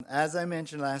As I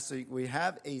mentioned last week, we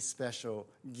have a special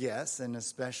guest and a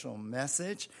special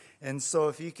message. And so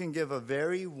if you can give a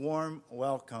very warm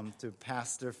welcome to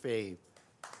Pastor Fabe.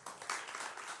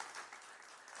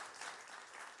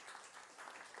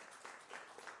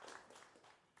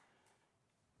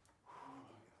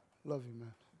 Love you,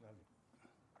 man. Love you.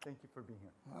 Thank you for being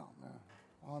here. Oh, man.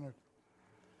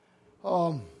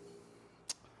 Honored.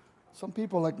 Some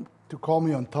people like to call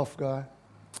me a tough guy,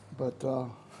 but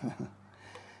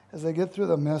as I get through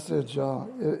the message,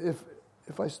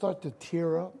 if I start to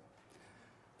tear up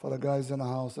for the guys in the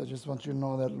house, I just want you to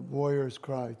know that warriors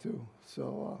cry too.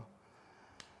 So,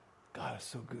 God, it's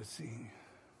so good seeing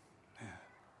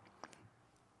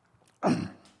you. Man.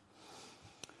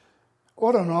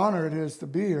 What an honor it is to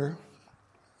be here.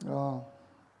 I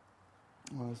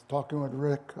was talking with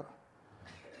Rick,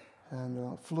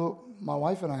 and my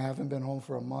wife and I haven't been home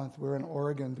for a month. We're in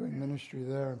Oregon doing ministry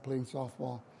there and playing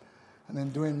softball, and then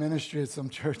doing ministry at some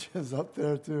churches up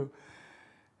there too.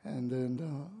 And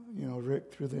then,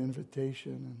 Rick threw the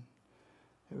invitation,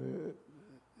 and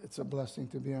it's a blessing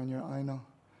to be on your Ina.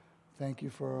 Thank you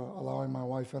for allowing my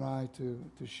wife and I to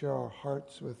share our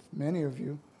hearts with many of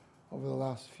you over the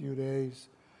last few days.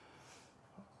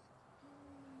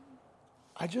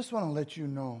 I just want to let you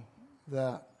know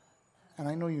that, and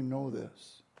I know you know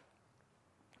this,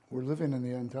 we're living in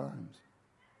the end times.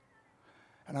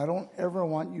 And I don't ever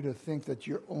want you to think that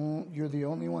you're the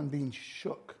only one being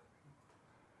shook.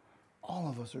 All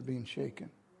of us are being shaken.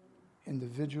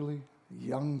 Individually,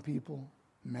 young people,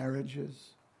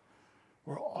 marriages.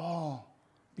 We're all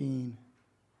being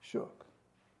shook.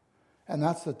 And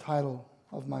that's the title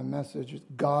of my message, is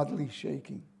Godly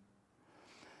Shaking.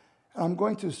 And I'm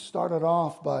going to start it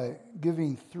off by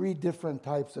giving 3 different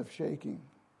types of shaking.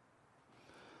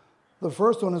 The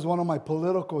first one is one of my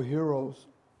political heroes,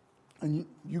 and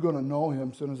you're going to know him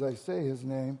as soon as I say his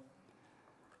name.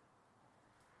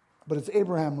 But it's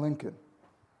Abraham Lincoln.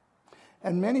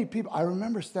 And many people, I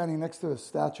remember standing next to his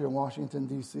statue in Washington,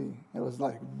 D.C. It was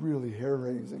like really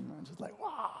hair-raising. I was just like,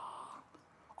 wow,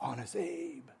 honest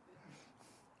Abe.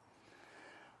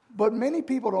 But many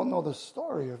people don't know the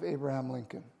story of Abraham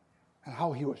Lincoln and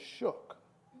how he was shook.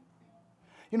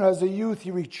 As a youth,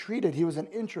 he retreated. He was an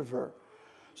introvert.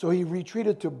 So he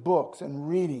retreated to books and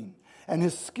reading. And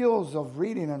his skills of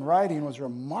reading and writing was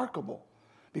remarkable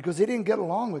because he didn't get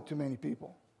along with too many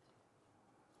people.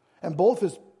 And both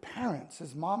his parents,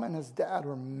 his mom and his dad,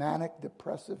 were manic,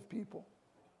 depressive people.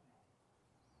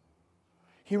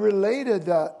 He related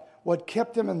that what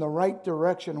kept him in the right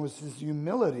direction was his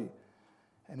humility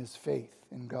and his faith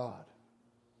in God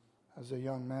as a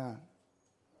young man.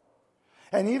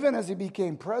 And even as he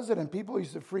became president, people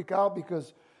used to freak out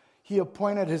because he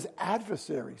appointed his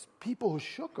adversaries, people who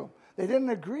shook him, they didn't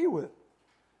agree with.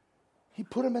 He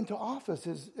put him into office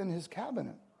in his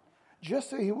cabinet, just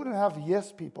so he wouldn't have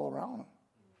yes people around him.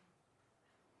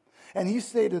 And he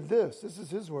stated this is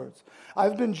his words: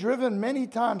 I've been driven many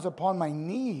times upon my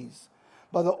knees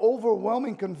by the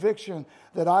overwhelming conviction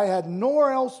that I had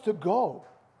nowhere else to go.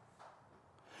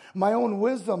 My own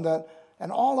wisdom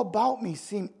and all about me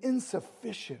seemed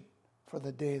insufficient for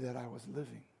the day that I was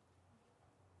living.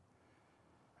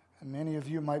 And many of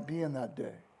you might be in that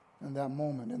day, in that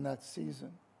moment, in that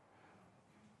season.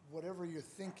 Whatever you're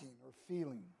thinking or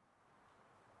feeling.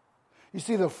 You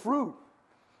see, the fruit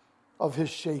of his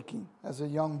shaking as a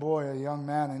young boy, a young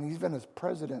man, and even as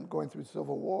president going through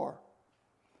Civil War,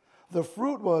 the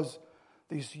fruit was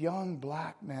this young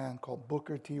black man called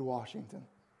Booker T. Washington,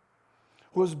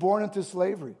 who was born into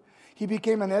slavery. He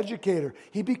became an educator.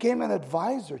 He became an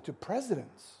advisor to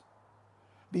presidents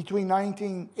between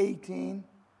 1890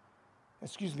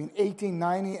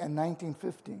 and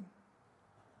 1915.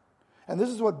 And this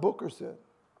is what Booker said.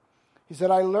 He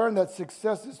said, I learned that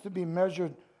success is to be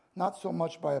measured not so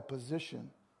much by a position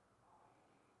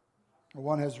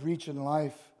one has reached in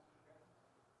life,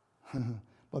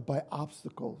 but by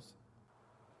obstacles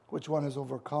which one has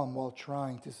overcome while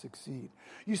trying to succeed.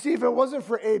 You see, if it wasn't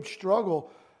for Abe's struggle,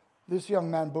 this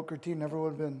young man, Booker T, never would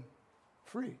have been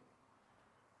free.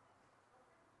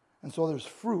 And so there's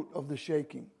fruit of the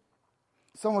shaking.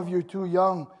 Some of you are too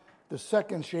young. The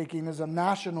second shaking is a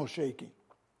national shaking.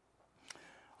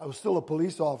 I was still a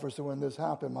police officer when this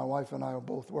happened. My wife and I were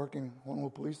both working in Honolulu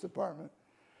Police Department.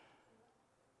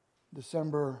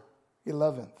 December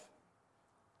 11th,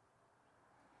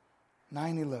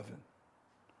 9/11.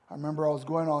 I remember I was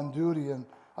going on duty and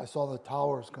I saw the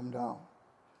towers come down.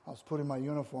 I was putting my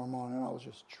uniform on and I was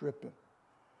just tripping.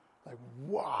 Like,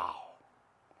 wow.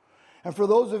 And for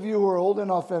those of you who are old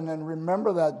enough and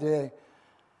remember that day,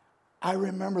 I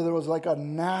remember there was like a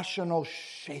national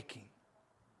shaking.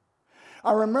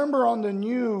 I remember on the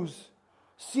news,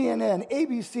 CNN,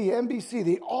 ABC, NBC,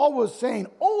 they all was saying,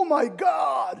 "Oh my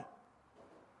God."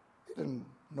 They didn't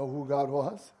know who God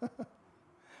was.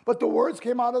 But the words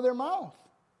came out of their mouth.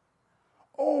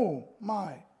 Oh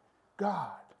my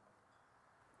God.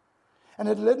 And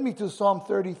it led me to Psalm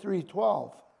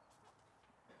 33:12.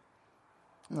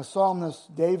 And the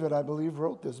psalmist David, I believe,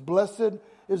 wrote this. "Blessed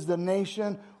is the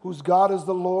nation whose God is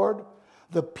the Lord,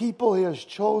 the people he has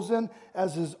chosen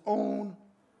as his own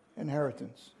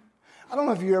inheritance." I don't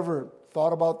know if you ever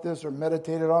thought about this or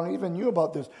meditated on it, even you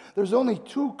about this. There's only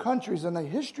 2 countries in the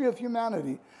history of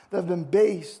humanity that have been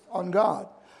based on God.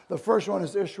 The first one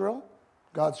is Israel,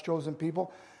 God's chosen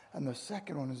people. And the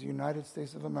second one is the United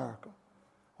States of America,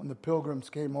 when the Pilgrims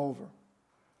came over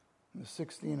in the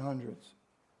 1600s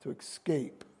to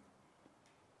escape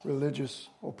religious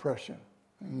oppression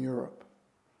in Europe.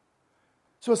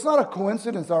 So it's not a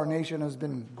coincidence our nation has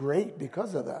been great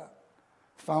because of that.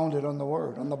 Founded on the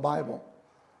Word, on the Bible.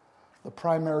 The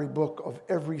primary book of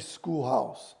every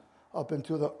schoolhouse up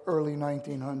into the early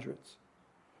 1900s.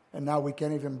 And now we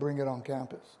can't even bring it on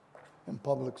campus in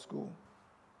public school.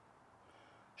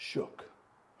 Shook.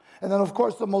 And then, of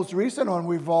course, the most recent one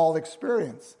we've all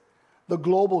experienced, the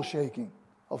global shaking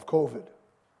of COVID.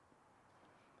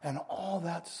 And all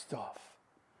that stuff.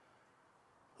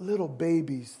 Little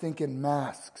babies thinking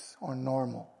masks are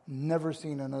normal. Never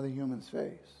seen another human's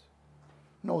face.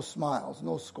 No smiles,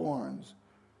 no scorns,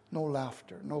 no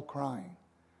laughter, no crying.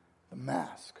 The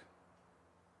mask.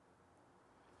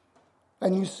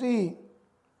 And you see,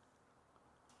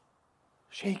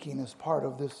 shaking is part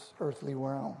of this earthly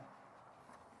realm.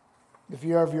 If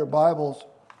you have your Bibles,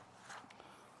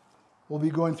 we'll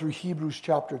be going through Hebrews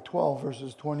chapter 12,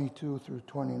 verses 22 through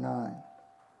 29.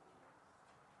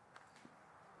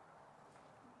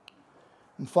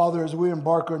 And Father, as we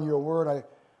embark on your word,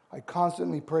 I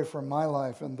constantly pray for my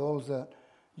life and those that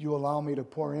you allow me to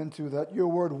pour into, that your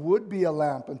word would be a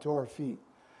lamp unto our feet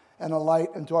and a light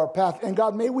unto our path. And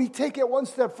God, may we take it one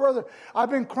step further. I've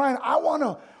been crying, I want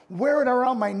to wear it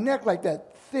around my neck like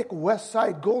that thick West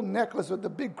Side gold necklace with the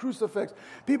big crucifix.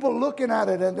 People looking at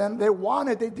it and then they want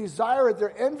it, they desire it,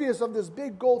 they're envious of this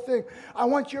big gold thing. I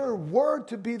want your word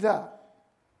to be that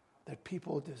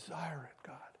people desire it,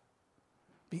 God.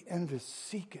 Be envious,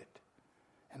 seek it,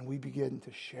 and we begin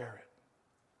to share it.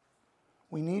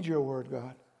 We need your word,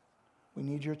 God. We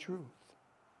need your truth.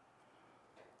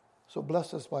 So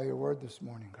bless us by your word this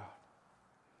morning, God.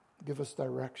 Give us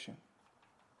direction.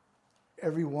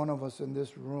 Every one of us in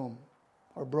this room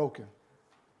are broken,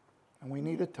 and we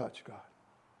need a touch, God.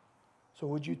 So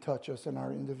would you touch us in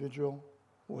our individual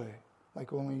way,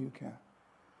 like only you can.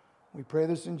 We pray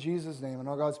this in Jesus' name, and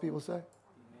all God's people say?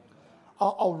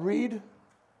 I'll read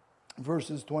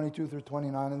verses 22 through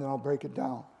 29, and then I'll break it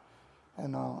down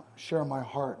and share my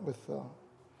heart with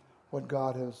what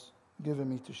God has given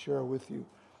me to share with you.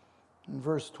 In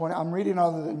verse 20, I'm reading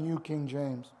out of the New King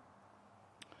James.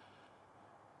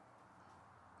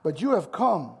 But you have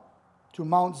come to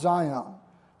Mount Zion,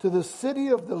 to the city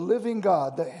of the living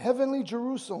God, the heavenly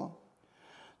Jerusalem,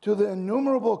 to the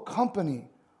innumerable company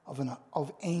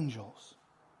of angels.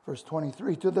 Verse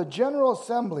 23, to the general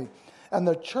assembly and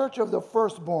the church of the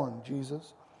firstborn,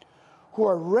 Jesus, who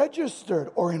are registered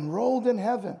or enrolled in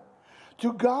heaven,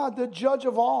 to God, the judge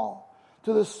of all,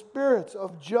 to the spirits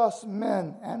of just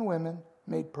men and women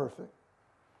made perfect.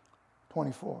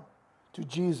 24, to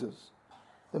Jesus,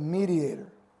 the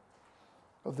mediator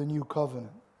of the new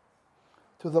covenant,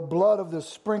 to the blood of the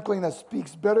sprinkling that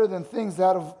speaks better than things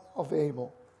that of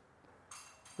Abel.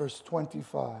 Verse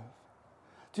 25,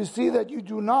 to see that you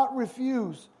do not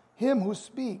refuse him who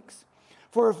speaks.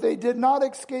 For if they did not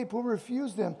escape who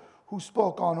refused him who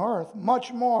spoke on earth,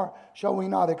 much more shall we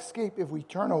not escape if we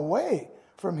turn away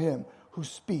from him who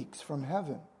speaks from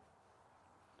heaven.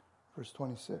 Verse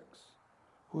 26,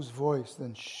 whose voice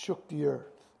then shook the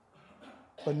earth.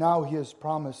 But now he has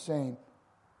promised, saying,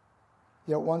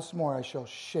 yet once more I shall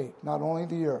shake not only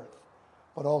the earth,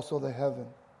 but also the heaven.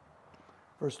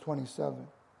 Verse 27,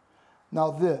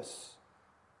 now this,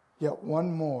 yet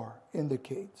one more,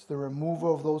 indicates the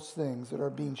removal of those things that are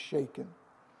being shaken,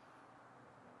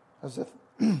 as if,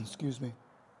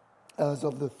 as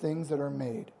of the things that are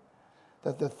made,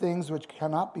 that the things which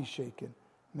cannot be shaken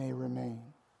may remain.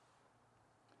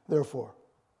 Therefore,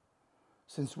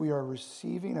 since we are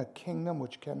receiving a kingdom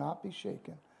which cannot be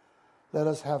shaken, let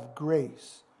us have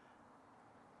grace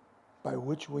by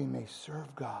which we may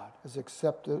serve God as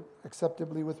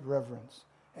acceptably with reverence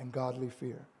and godly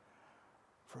fear.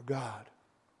 For God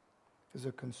is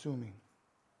a consuming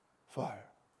fire.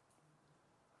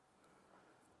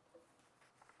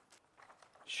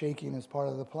 Shaking is part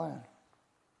of the plan.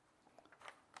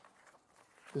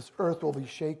 this earth will be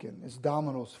shaken, its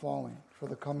dominoes falling for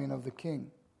the coming of the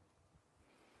King.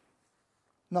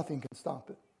 Nothing can stop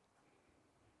it.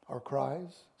 Our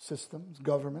cries, systems,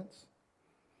 governments.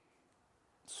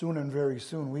 Soon and very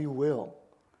soon we will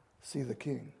see the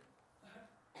King.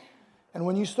 And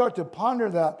when you start to ponder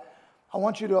that, I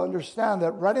want you to understand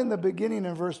that right in the beginning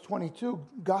in verse 22,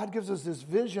 God gives us this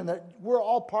vision that we're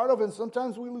all part of it, and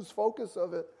sometimes we lose focus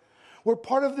of it. We're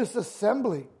part of this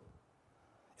assembly.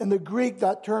 In the Greek,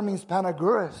 that term means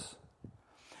panagouros.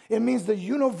 It means the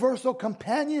universal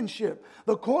companionship,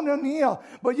 the koinonia.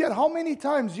 But yet, how many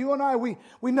times you and I, we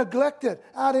neglect it.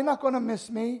 They're not going to miss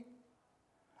me.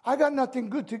 I got nothing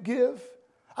good to give.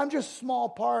 I'm just a small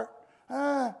part.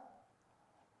 I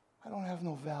don't have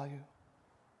no value.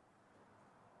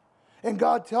 And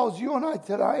God tells you and I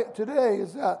today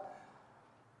is that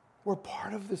we're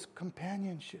part of this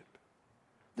companionship,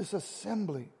 this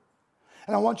assembly.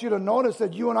 And I want you to notice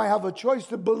that you and I have a choice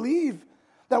to believe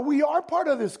that we are part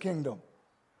of this kingdom.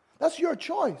 That's your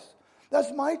choice.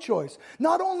 That's my choice.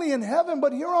 Not only in heaven,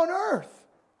 but here on earth.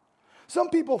 Some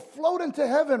people float into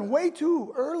heaven way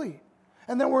too early,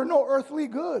 and then we're no earthly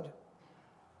good.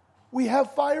 We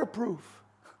have fireproof.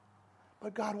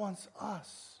 But God wants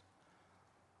us,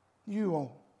 you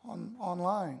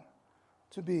online,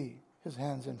 to be his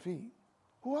hands and feet.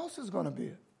 Who else is going to be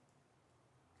it?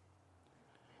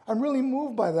 I'm really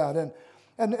moved by that.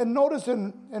 And notice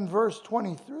in verse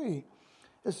 23,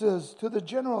 it says, to the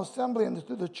General Assembly and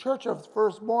to the church of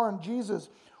firstborn Jesus,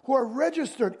 who are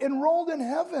registered, enrolled in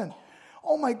heaven.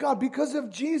 Oh my God, because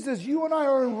of Jesus, you and I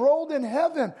are enrolled in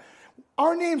heaven.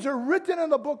 Our names are written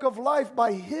in the book of life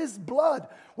by his blood.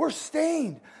 We're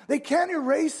stained. They can't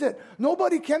erase it.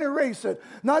 Nobody can erase it.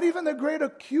 Not even the great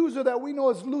accuser that we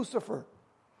know as Lucifer.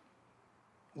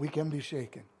 We can be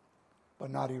shaken,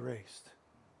 but not erased.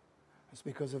 It's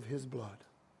because of his blood.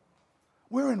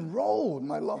 We're enrolled,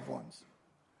 my loved ones.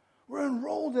 We're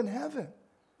enrolled in heaven.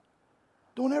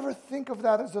 Don't ever think of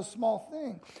that as a small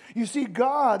thing. You see,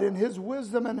 God, in his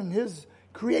wisdom and in his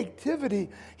creativity,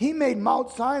 he made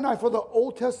Mount Sinai for the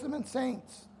Old Testament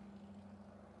saints.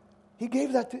 He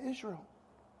gave that to Israel.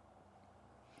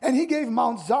 And he gave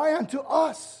Mount Zion to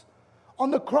us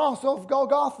on the cross of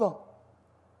Golgotha.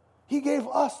 He gave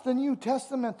us the New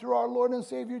Testament through our Lord and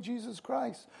Savior Jesus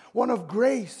Christ. One of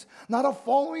grace, not of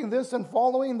following this and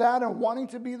following that and wanting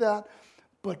to be that,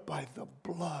 but by the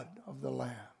blood of the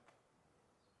Lamb.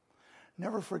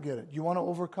 Never forget it. You want to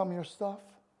overcome your stuff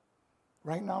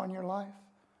right now in your life?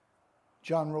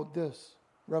 John wrote this,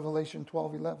 Revelation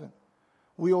 12:11.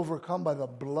 We overcome by the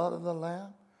blood of the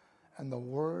Lamb and the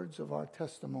words of our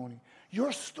testimony.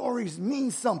 Your stories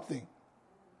mean something.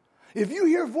 If you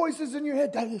hear voices in your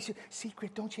head, that is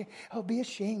secret, don't you? Oh, be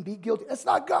ashamed, be guilty. That's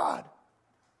not God.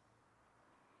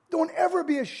 Don't ever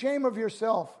be ashamed of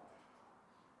yourself.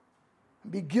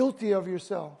 Be guilty of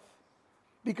yourself.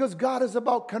 Because God is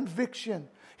about conviction.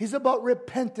 He's about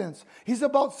repentance. He's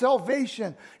about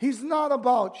salvation. He's not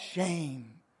about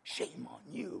shame. Shame on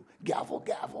you. Gavel,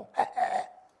 gavel. I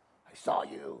saw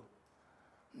you.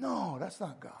 No, that's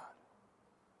not God.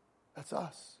 That's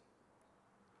us.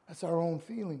 That's our own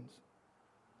feelings.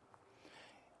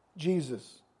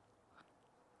 Jesus,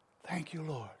 thank you,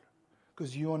 Lord.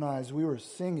 Because you and I, as we were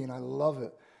singing, I love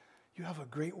it. You have a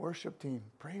great worship team.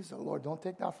 Praise the Lord. Don't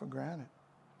take that for granted.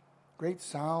 Great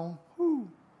sound. Woo.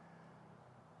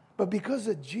 But because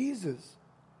of Jesus,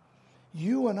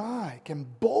 you and I can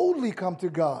boldly come to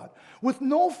God with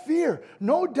no fear,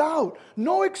 no doubt,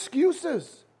 no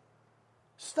excuses.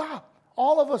 Stop.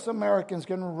 All of us Americans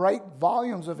can write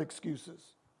volumes of excuses.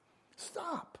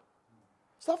 Stop.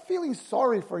 Stop feeling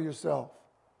sorry for yourself.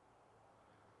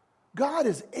 God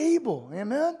is able.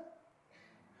 Amen?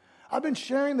 I've been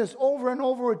sharing this over and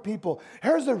over with people.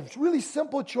 Here's a really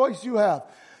simple choice you have.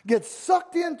 Get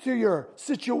sucked into your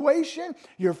situation,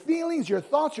 your feelings, your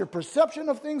thoughts, your perception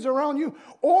of things around you,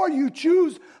 or you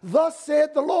choose, thus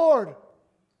saith the Lord.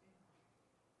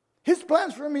 His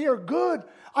plans for me are good.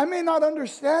 I may not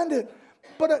understand it,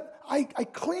 but I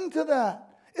cling to that.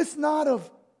 It's not of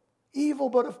evil,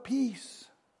 but of peace.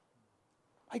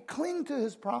 I cling to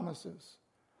his promises.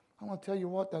 I want to tell you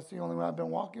what, that's the only way I've been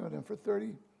walking with him for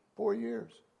 34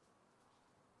 years.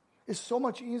 It's so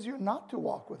much easier not to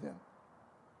walk with him.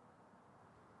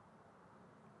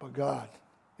 But God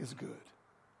is good,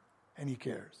 and he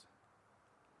cares.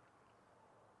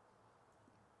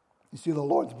 You see, the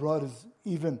Lord's blood is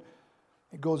even,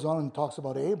 it goes on and talks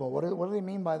about Abel. What do they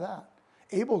mean by that?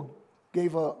 Abel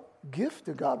gave a gift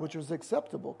to God, which was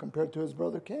acceptable compared to his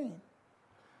brother Cain.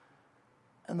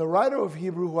 And the writer of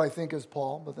Hebrew, who I think is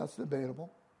Paul, but that's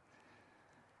debatable,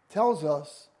 tells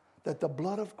us that the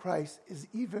blood of Christ is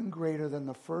even greater than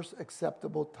the first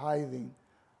acceptable tithing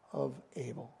of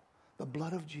Abel. The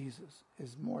blood of Jesus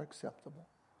is more acceptable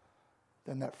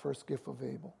than that first gift of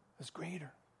Abel. It's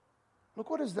greater. Look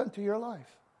what it's done to your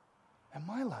life and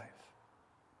my life.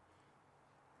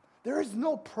 There is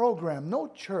no program, no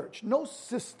church, no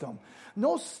system,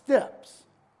 no steps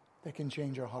that can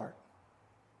change our heart.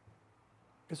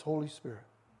 It's Holy Spirit.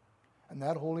 And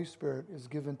that Holy Spirit is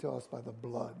given to us by the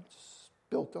blood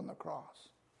spilt on the cross.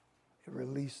 It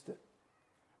released it.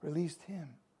 Released Him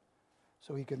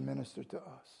so He could minister to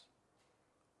us.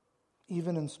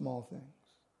 Even in small things.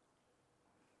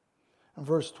 In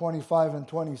verse 25 and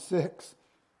 26,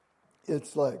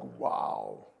 it's like,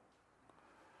 wow.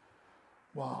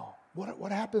 Wow.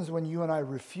 What happens when you and I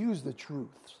refuse the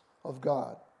truths of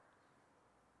God?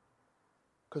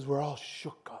 Because we're all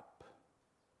shook up.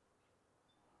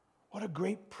 What a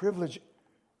great privilege.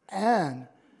 And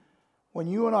when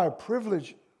you and I are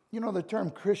privileged, you know the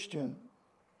term Christian,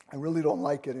 I really don't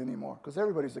like it anymore because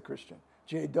everybody's a Christian.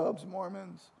 J-Dubs,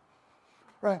 Mormons,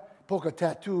 right? Poke a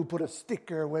tattoo, put a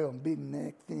sticker, wear a big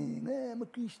neck thing. I'm a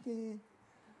Christian.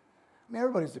 I mean,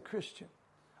 everybody's a Christian.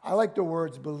 I like the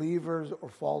words believers or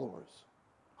followers.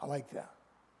 I like that.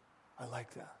 I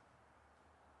like that.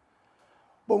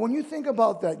 But when you think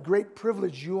about that great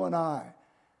privilege you and I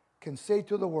can say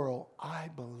to the world, I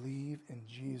believe in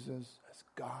Jesus as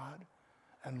God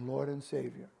and Lord and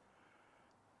Savior.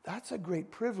 That's a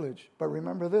great privilege. But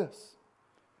remember this.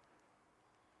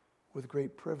 With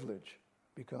great privilege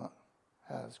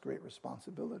has great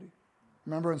responsibility.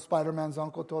 Remember when Spider-Man's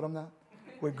uncle told him that?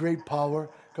 With great power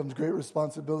comes great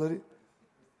responsibility.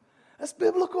 That's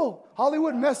biblical.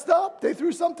 Hollywood messed up. They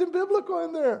threw something biblical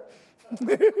in there.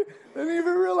 They didn't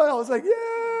even realize. I was like,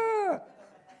 yeah.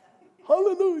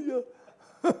 Hallelujah.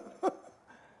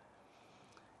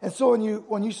 And so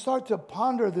when you start to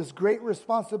ponder this great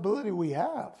responsibility we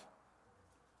have,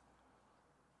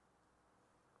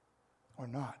 or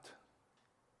not,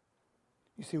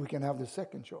 you see, we can have the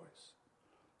second choice,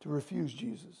 to refuse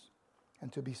Jesus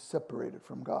and to be separated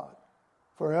from God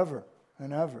forever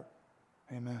and ever.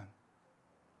 Amen.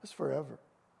 That's forever.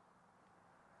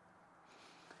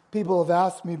 People have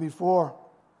asked me before,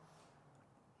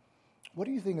 what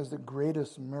do you think is the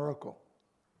greatest miracle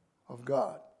of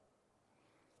God?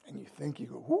 And you think, you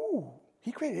go, whoo,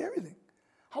 He created everything.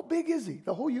 How big is He?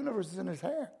 The whole universe is in His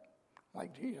hand. I'm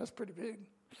like, gee, that's pretty big.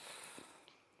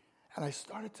 And I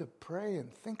started to pray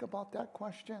and think about that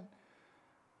question.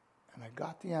 And I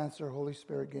got the answer. Holy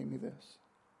Spirit gave me this.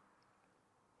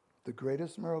 The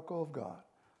greatest miracle of God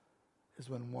is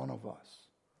when one of us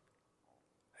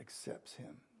accepts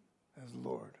Him as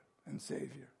Lord and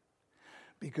Savior.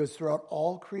 Because throughout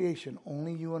all creation,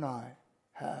 only you and I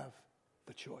have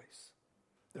the choice,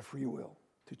 the free will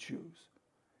to choose.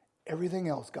 Everything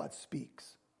else God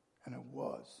speaks, and it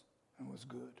was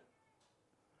good.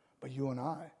 But you and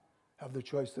I have the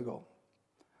choice to go.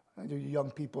 And you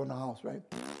young people in the house, right?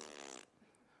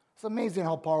 It's amazing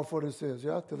how powerful this is,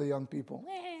 yeah, to the young people.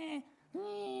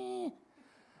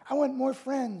 I want more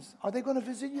friends. Are they going to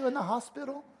visit you in the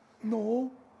hospital?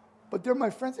 No. But they're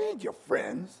my friends. They ain't your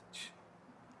friends.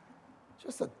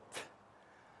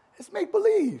 It's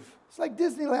make-believe. It's like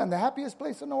Disneyland, the happiest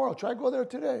place in the world. Try go there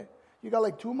today. You got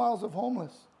like 2 miles of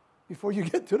homeless before you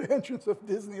get to the entrance of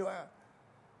Disneyland.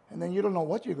 And then you don't know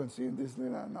what you're going to see in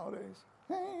Disneyland nowadays.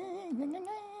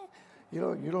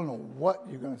 You don't know what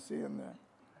you're going to see in there,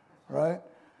 right?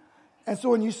 And so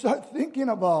when you start thinking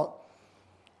about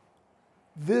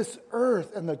this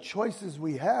earth and the choices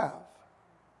we have,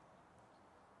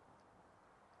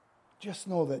 just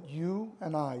know that you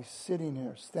and I sitting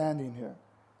here, standing here,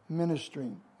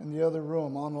 ministering in the other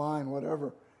room, online,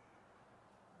 whatever,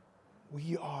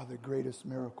 we are the greatest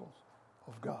miracles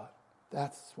of God.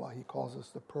 That's why He calls us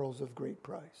the pearls of great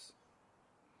price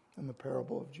in the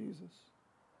parable of Jesus.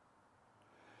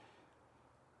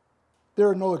 There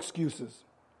are no excuses.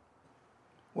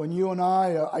 When you and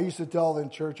I used to tell in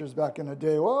churches back in the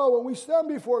day, well, when we stand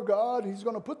before God, He's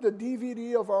going to put the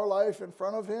DVD of our life in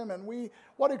front of Him, and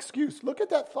what excuse? Look at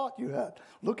that thought you had.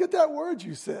 Look at that word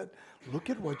you said. Look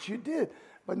at what you did.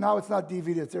 But now it's not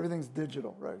DVD, everything's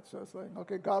digital, right? So it's like,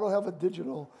 okay, God will have a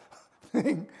digital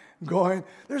thing going.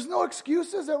 There's no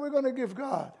excuses that we're going to give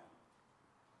God.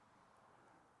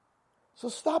 So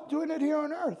stop doing it here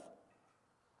on earth.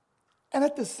 And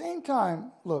at the same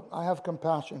time, look, I have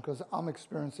compassion because I'm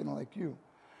experiencing it like you.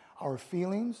 Our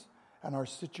feelings and our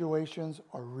situations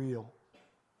are real.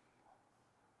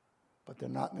 But they're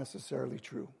not necessarily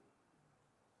true.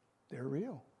 They're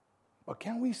real. But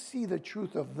can we see the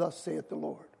truth of thus saith the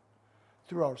Lord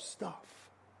through our stuff?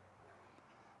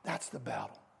 That's the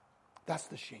battle. That's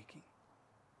the shaking.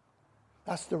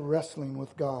 That's the wrestling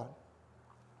with God.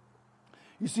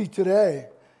 You see, today,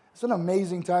 it's an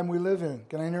amazing time we live in.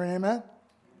 Can I hear an amen?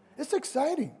 It's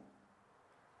exciting.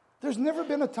 There's never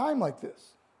been a time like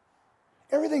this.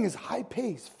 Everything is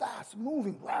high-paced,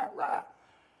 fast-moving, rah, rah.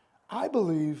 I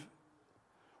believe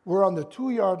we're on the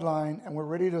 2-yard line and we're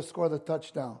ready to score the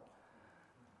touchdown.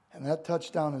 And that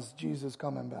touchdown is Jesus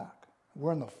coming back.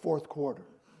 We're in the fourth quarter.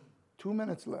 2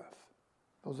 minutes left.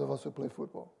 Those of us who play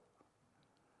football.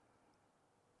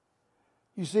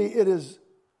 You see, it is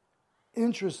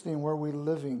interesting where we're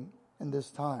living in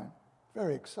this time.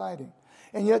 Very exciting.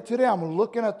 And yet today I'm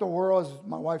looking at the world as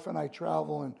my wife and I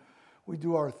travel and we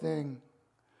do our thing.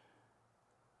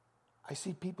 I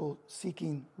see people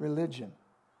seeking religion.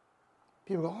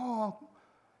 People go, oh,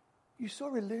 you're so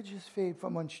religious, Fabe,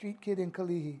 from one street kid in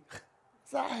Kalihi.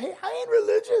 So I ain't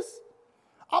religious.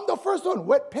 I'm the first one.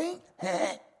 Wet paint.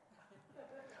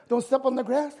 Don't step on the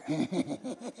grass. I'm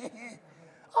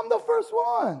the first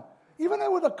one. Even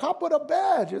with a cop with a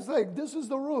badge, it's like, this is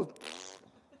the route.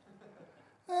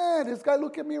 This guy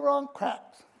look at me wrong,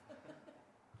 craps.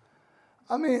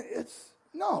 I mean,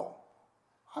 no,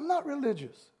 I'm not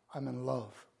religious. I'm in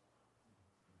love.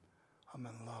 I'm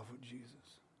in love with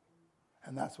Jesus.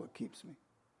 And that's what keeps me.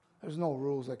 There's no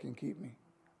rules that can keep me.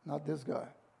 Not this guy.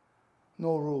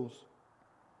 No rules.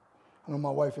 I know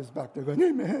my wife is back there going,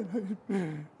 hey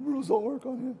man, rules don't work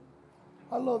on him.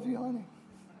 I love you, honey.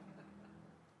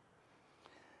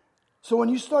 So when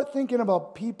you start thinking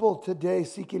about people today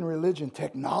seeking religion,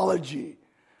 technology,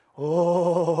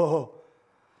 for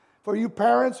you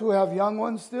parents who have young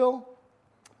ones still,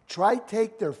 try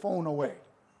take their phone away.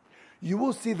 You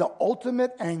will see the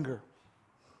ultimate anger.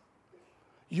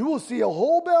 You will see a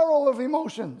whole barrel of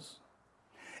emotions.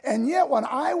 And yet when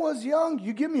I was young,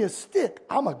 you give me a stick.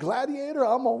 I'm a gladiator,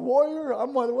 I'm a warrior,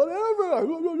 I'm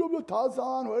whatever,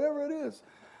 Tarzan, whatever it is.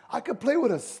 I could play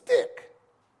with a stick.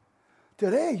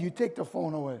 Today, you take the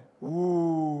phone away.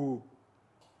 Ooh.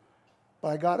 But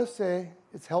I got to say,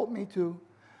 it's helped me too.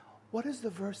 What is the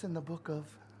verse in the book of?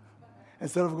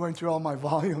 Instead of going through all my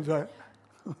volumes, right?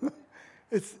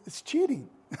 It's cheating.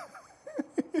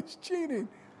 It's cheating.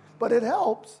 But it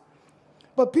helps.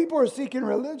 But people are seeking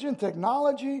religion,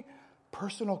 technology,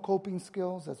 personal coping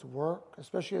skills. That's work,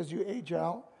 especially as you age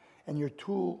out. And your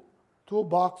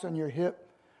toolbox on your hip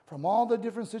from all the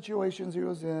different situations he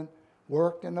was in,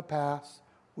 worked in the past,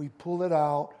 we pull it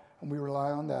out and we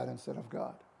rely on that instead of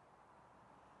God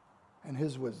and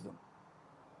His wisdom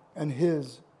and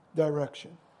His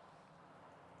direction.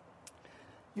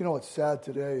 You know what's sad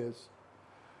today is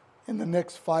in the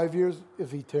next 5 years,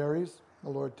 if He tarries, the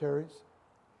Lord tarries,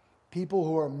 people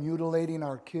who are mutilating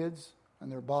our kids and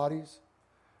their bodies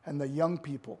and the young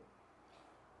people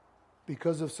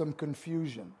because of some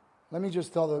confusion. Let me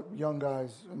just tell the young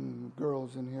guys and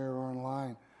girls in here or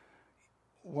online,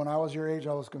 when I was your age,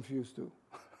 I was confused too.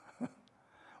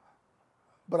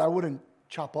 But I wouldn't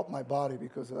chop up my body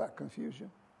because of that confusion.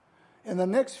 In the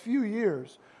next few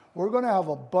years, we're going to have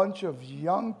a bunch of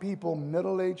young people,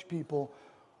 middle-aged people,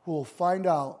 who will find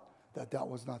out that that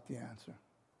was not the answer.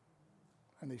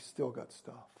 And they still got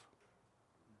stuff.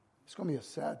 It's going to be a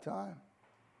sad time.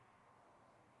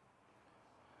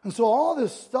 And so all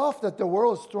this stuff that the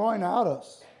world is throwing at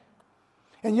us,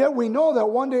 and yet we know that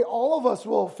one day all of us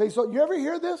will face it. You ever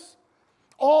hear this?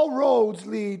 All roads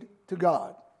lead to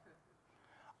God.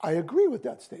 I agree with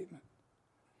that statement.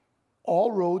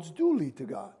 All roads do lead to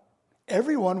God.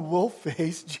 Everyone will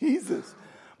face Jesus.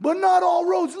 But not all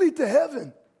roads lead to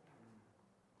heaven.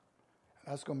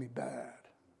 That's going to be bad.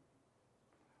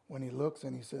 When He looks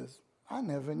and He says, I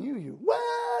never knew you.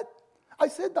 What? I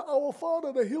said the Our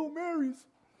Father, the Hail Marys.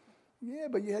 Yeah,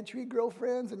 but you had 3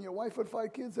 girlfriends and your wife had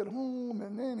 5 kids at home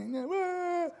and then.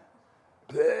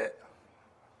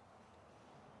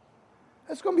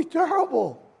 That's going to be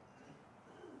terrible.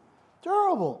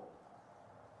 Terrible.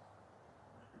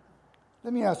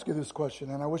 Let me ask you this question,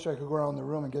 and I wish I could go around the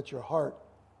room and get your heart,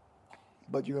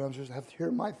 but you're going to just have to hear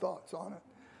my thoughts on it,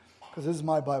 because this is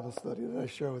my Bible study that I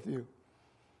share with you.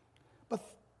 But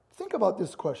think about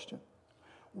this question.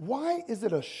 Why is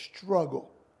it a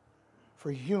struggle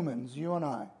for humans, you and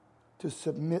I, to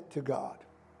submit to God?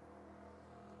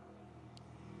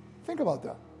 Think about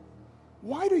that.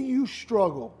 Why do you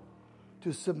struggle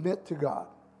to submit to God?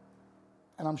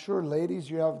 And I'm sure, ladies,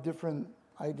 you have different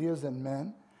ideas than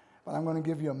men, but I'm going to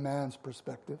give you a man's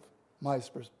perspective, my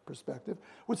perspective,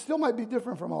 which still might be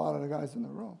different from a lot of the guys in the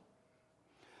room.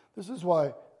 This is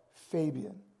why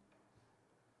Fabian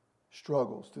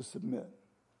struggles to submit.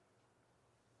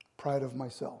 Pride of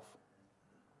myself.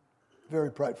 Very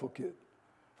prideful kid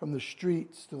from the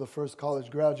streets to the first college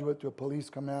graduate to a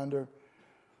police commander.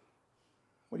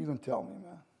 What are you going to tell me,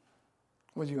 man?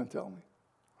 What are you going to tell me?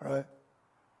 All right?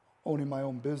 Owning my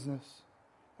own business.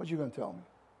 What are you going to tell me?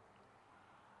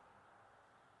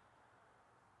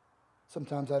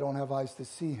 Sometimes I don't have eyes to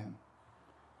see him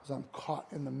because I'm caught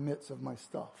in the midst of my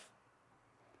stuff.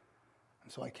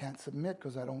 And so I can't submit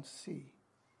because I don't see.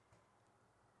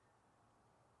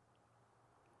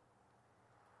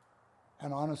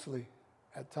 And honestly,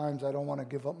 at times I don't want to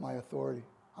give up my authority.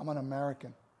 I'm an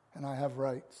American and I have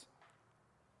rights.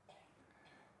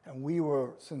 And we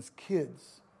were, since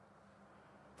kids,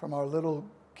 from our little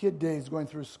kid days going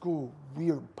through school,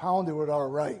 we were pounded with our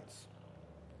rights.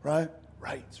 Right?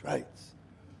 Rights.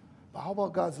 But how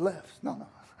about God's lefts? No.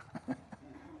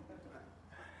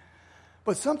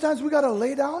 But sometimes we got to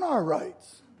lay down our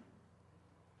rights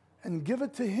and give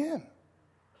it to Him.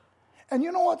 And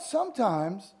you know what?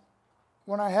 Sometimes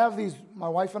when I have these, my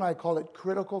wife and I call it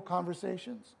critical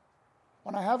conversations.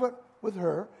 When I have it with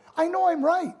her, I know I'm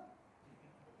right.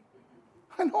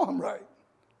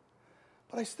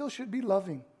 But I still should be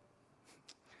loving.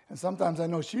 And sometimes I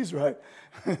know she's right,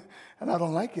 and I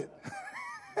don't like it.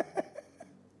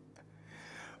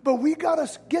 But we got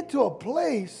to get to a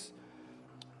place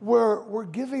where we're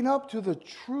giving up to the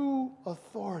true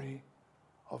authority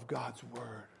of God's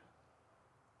Word.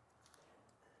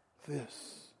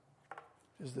 This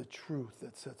is the truth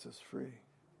that sets us free.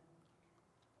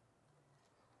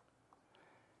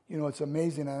 You know, it's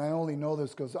amazing, and I only know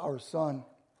this because our son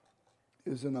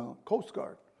is in a Coast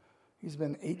Guard. He's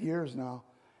been 8 years now.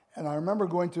 And I remember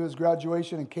going to his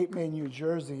graduation in Cape May, New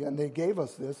Jersey, and they gave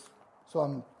us this.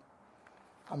 So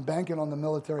I'm banking on the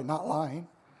military, not lying.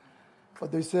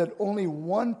 But they said only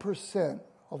 1%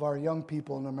 of our young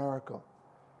people in America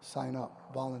sign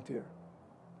up, volunteer.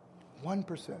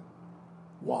 1%.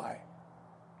 Why?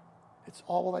 It's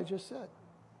all what I just said.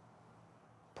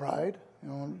 Pride. You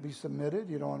don't want to be submitted.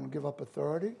 You don't want to give up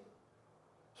authority.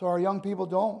 So our young people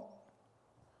don't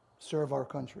serve our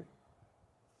country.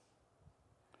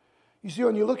 You see,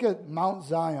 when you look at Mount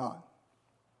Zion,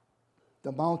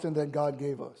 the mountain that God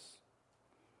gave us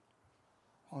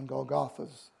on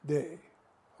Golgotha's day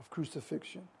of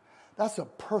crucifixion, that's a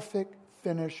perfect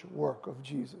finished work of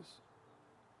Jesus.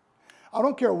 I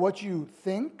don't care what you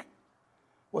think,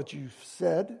 what you've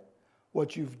said,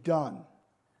 what you've done,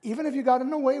 even if you got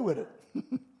in away with it.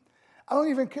 I don't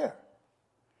even care.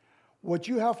 What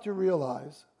you have to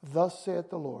realize, thus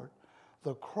saith the Lord,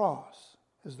 the cross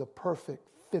is the perfect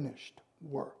finished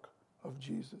work of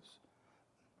Jesus.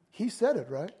 He said it,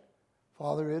 right?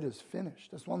 Father, it is finished.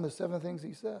 That's one of the 7 things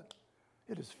he said.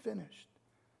 It is finished.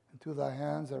 Into thy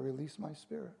hands I release my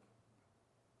spirit.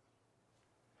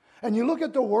 And you look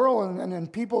at the world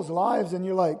and people's lives and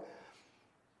you're like,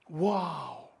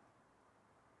 wow.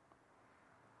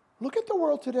 Look at the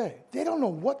world today. They don't know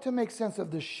what to make sense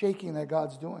of the shaking that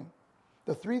God's doing.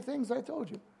 The 3 things I told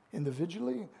you,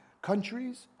 individually,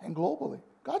 countries, and globally.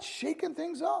 God's shaking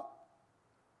things up.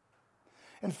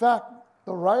 In fact,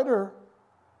 the writer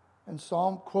in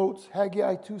Psalm quotes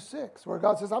Haggai 2:6, where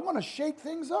God says, I'm going to shake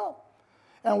things up.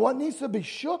 And what needs to be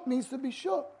shook needs to be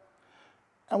shook.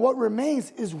 And what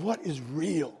remains is what is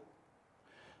real.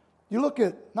 You look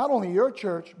at not only your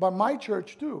church, but my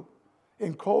church too.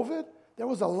 In COVID, there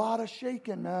was a lot of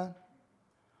shaking, man.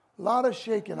 A lot of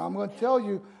shaking. I'm going to tell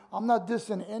you, I'm not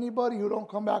dissing anybody who don't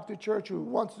come back to church, who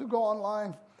wants to go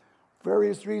online,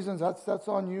 various reasons. That's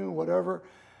on you, whatever.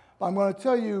 But I'm going to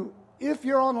tell you, if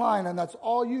you're online and that's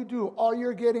all you do, all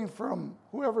you're getting from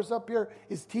whoever's up here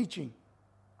is teaching.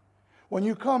 When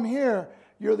you come here,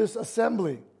 you're this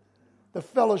assembly, the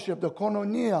fellowship, the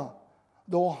koinonia,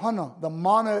 the ohana, the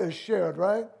mana is shared,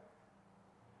 right?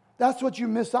 That's what you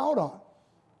miss out on.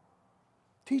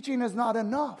 Teaching is not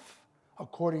enough,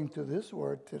 according to this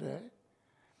word today.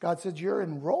 God said you're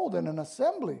enrolled in an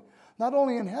assembly, not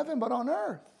only in heaven, but on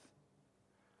earth.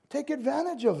 Take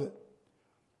advantage of it.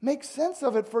 Make sense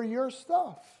of it for your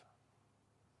stuff.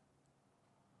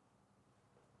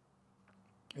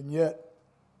 And yet,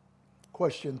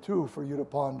 question 2 for you to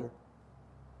ponder.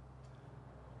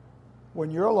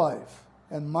 When your life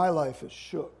and my life is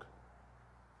shook,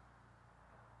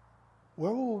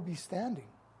 where will we be standing?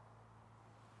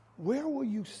 Where will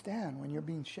you stand when you're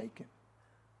being shaken?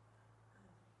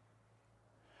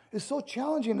 It's so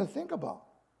challenging to think about.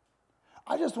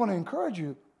 I just want to encourage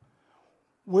you,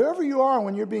 wherever you are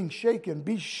when you're being shaken,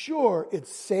 be sure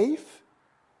it's safe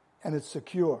and it's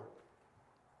secure.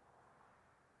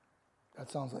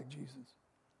 That sounds like Jesus.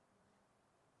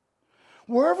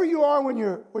 Wherever you are when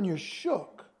you're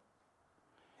shook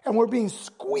and we're being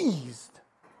squeezed,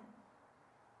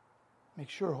 make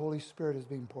sure Holy Spirit is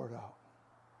being poured out.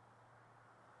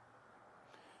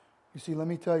 You see, let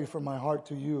me tell you from my heart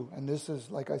to you, and this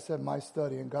is, like I said, my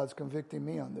study, and God's convicting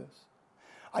me on this.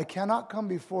 I cannot come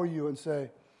before you and say,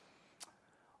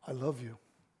 I love you,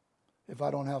 if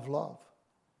I don't have love.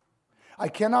 I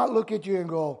cannot look at you and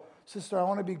go, sister, I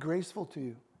want to be graceful to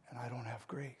you, and I don't have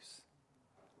grace.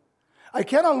 I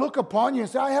cannot look upon you and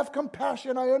say, I have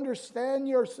compassion, I understand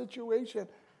your situation,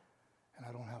 and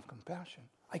I don't have compassion.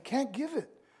 I can't give it.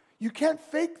 You can't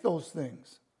fake those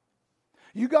things.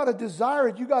 You got to desire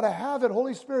it. You got to have it.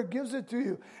 Holy Spirit gives it to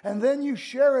you. And then you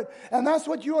share it. And that's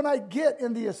what you and I get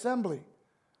in the assembly.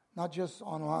 Not just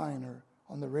online or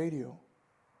on the radio.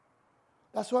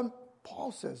 That's what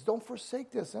Paul says. Don't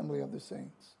forsake the assembly of the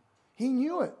saints. He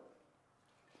knew it.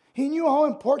 He knew how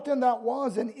important that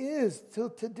was and is till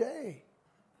today.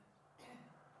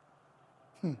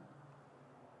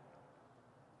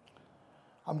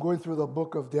 I'm going through the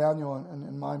book of Daniel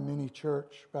in my mini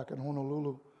church back in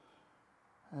Honolulu.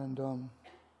 And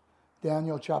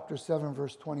Daniel chapter 7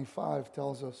 verse 25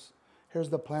 tells us, here's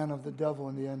the plan of the devil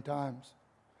in the end times.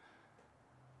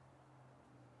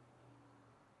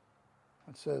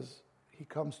 It says, he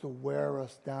comes to wear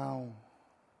us down.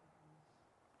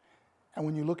 And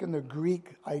when you look in the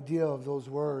Greek idea of those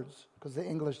words, because the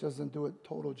English doesn't do it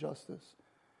total justice,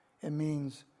 it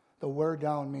means, the wear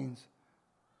down means,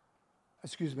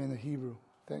 in the Hebrew.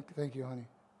 Thank you, honey.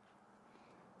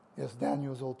 Yes,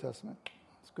 Daniel's Old Testament.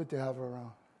 It's good to have her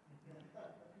around.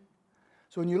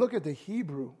 So when you look at the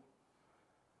Hebrew,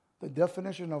 the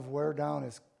definition of wear down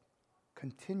is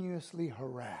continuously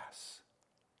harass.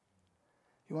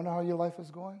 You want to know how your life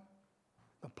is going?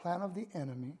 The plan of the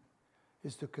enemy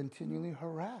is to continually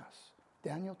harass.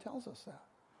 Daniel tells us that.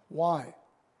 Why?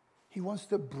 He wants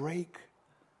to break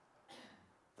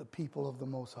the people of the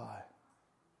Most High.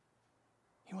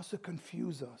 He wants to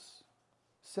confuse us,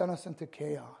 send us into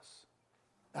chaos.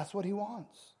 That's what he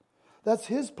wants. That's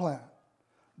his plan.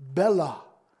 Bela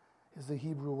is the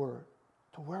Hebrew word,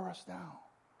 to wear us down,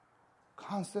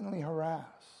 constantly harass.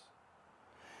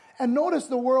 And notice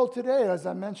the world today, as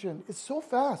I mentioned, it's so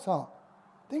fast, huh?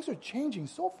 Things are changing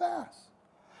so fast.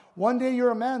 One day you're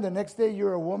a man, the next day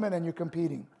you're a woman and you're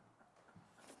competing.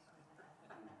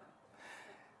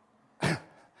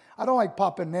 I don't like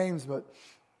popping names, but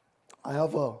I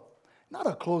have not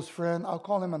a close friend, I'll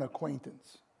call him an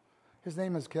acquaintance. His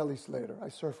name is Kelly Slater. I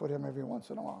surf with him every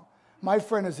once in a while. My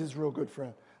friend is his real good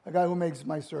friend. The guy who makes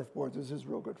my surfboards is his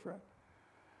real good friend.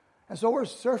 And so we're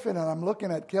surfing, and I'm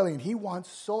looking at Kelly, and he's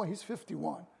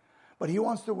 51, but he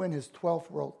wants to win his 12th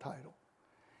world title.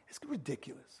 It's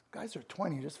ridiculous. Guys are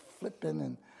 20, just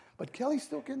flipping, but Kelly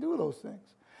still can do those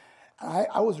things. And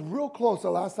I was real close. The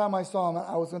last time I saw him,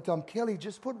 I was going to tell him, Kelly,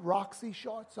 just put Roxy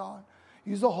shorts on,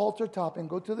 use a halter top, and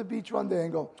go to the beach one day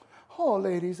and go, oh,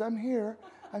 ladies, I'm here.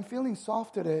 I'm feeling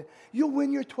soft today. You'll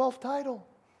win your 12th title.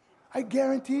 I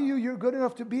guarantee you, you're good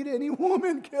enough to beat any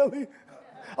woman, Kelly.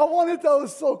 I wanted to, I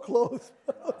was so close.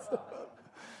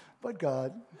 But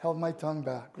God held my tongue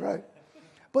back, right?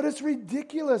 But it's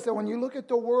ridiculous that when you look at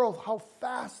the world, how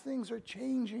fast things are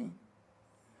changing.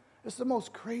 It's the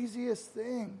most craziest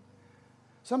thing.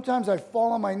 Sometimes I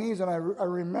fall on my knees, and I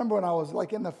remember when I was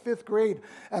like in the 5th grade,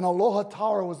 and Aloha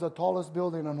Tower was the tallest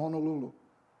building in Honolulu.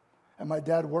 And my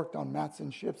dad worked on Matson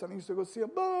ships, and I used to go see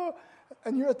him,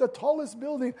 and you're at the tallest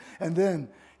building. And then,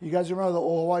 you guys remember the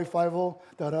old Hawaii 5-0?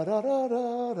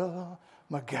 Da-da-da-da-da-da,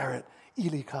 McGarrett,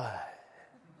 Ilikai.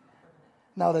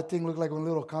 Now that thing looked like a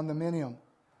little condominium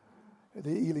at the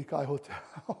Ilikai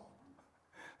Hotel.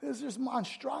 There's just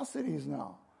monstrosities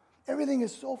now. Everything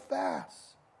is so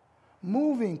fast,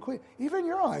 moving quick. Even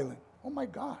your island, oh my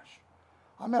gosh.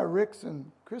 I'm at Rick's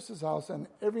and Chris's house, and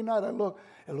every night I look,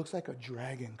 it looks like a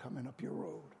dragon coming up your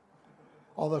road.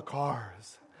 All the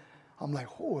cars. I'm like,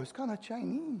 oh, it's kind of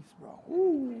Chinese, bro.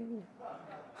 Ooh.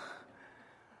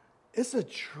 It's a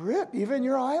trip. Even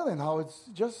your island, how it's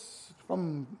just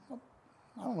from,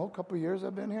 I don't know, a couple of years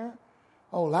I've been here.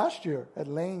 Oh, last year at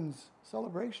Lane's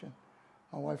celebration,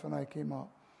 my wife and I came out.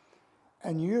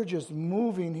 And you're just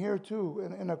moving here too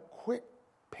in a quick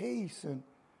pace. And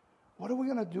what are we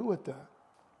going to do with that?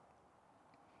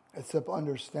 Except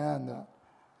understand that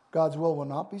God's will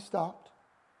not be stopped.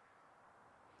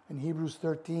 In Hebrews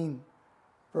 13,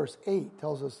 verse 8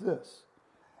 tells us this.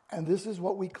 And this is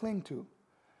what we cling to.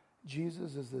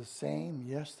 Jesus is the same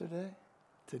yesterday,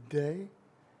 today,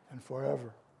 and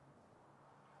forever.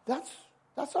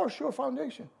 That's our sure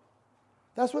foundation.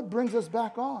 That's what brings us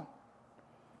back on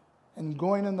and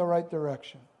going in the right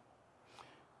direction.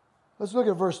 Let's look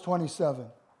at verse 27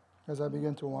 as I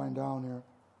begin to wind down here.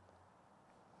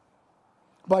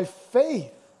 By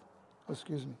faith,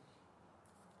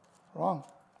 Wrong.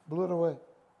 Blew it away.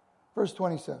 Verse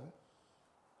 27.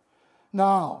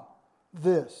 Now,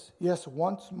 this, yes,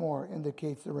 once more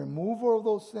indicates the removal of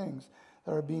those things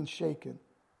that are being shaken,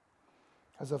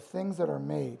 as of things that are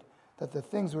made, that the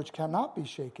things which cannot be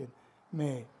shaken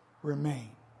may remain.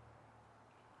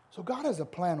 So God has a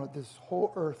plan with this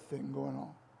whole earth thing going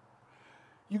on.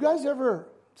 You guys ever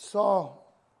saw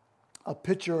a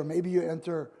picture, or maybe you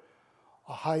enter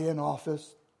a high-end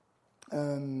office,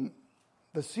 and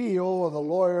the CEO or the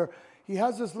lawyer, he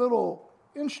has this little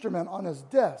instrument on his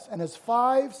desk, and it's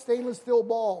 5 stainless steel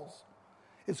balls.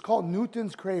 It's called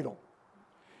Newton's cradle.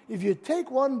 If you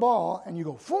take one ball and you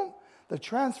go, boom, the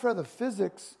transfer of the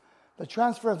physics, the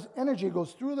transfer of energy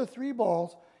goes through the 3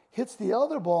 balls, hits the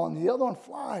other ball, and the other one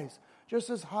flies just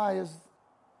as high as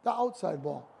the outside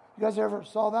ball. You guys ever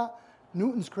saw that?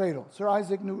 Newton's cradle. Sir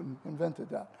Isaac Newton invented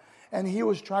that. And he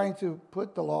was trying to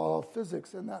put the law of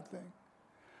physics in that thing.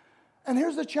 And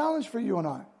here's the challenge for you and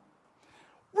I.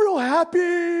 Real happy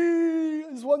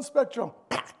is one spectrum.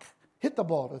 Hit the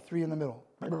ball, the 3 in the middle.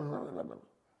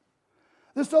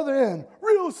 This other end,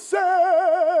 real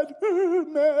sad,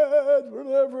 mad,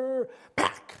 whatever.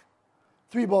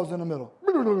 3 balls in the middle.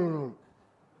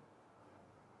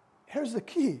 Here's the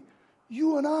key.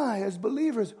 You and I, as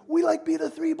believers, we like be the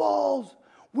 3 balls.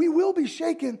 We will be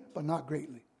shaken, but not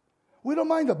greatly. We don't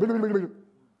mind the...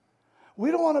 We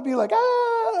don't want to be like,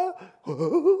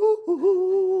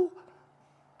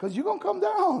 because you're going to come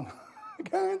down. I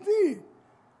guarantee.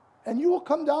 And you will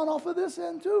come down off of this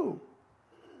end too.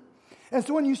 And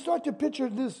so when you start to picture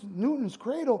this Newton's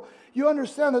cradle, you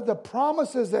understand that the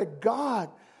promises that God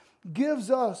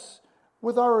gives us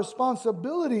with our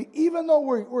responsibility, even though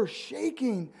we're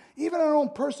shaking, even in our own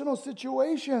personal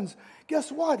situations,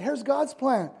 guess what? Here's God's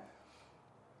plan.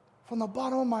 From the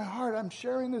bottom of my heart, I'm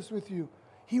sharing this with you.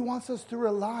 He wants us to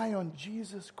rely on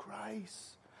Jesus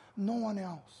Christ. No one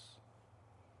else.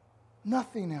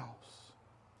 Nothing else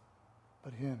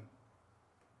but Him.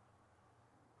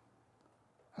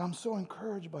 And I'm so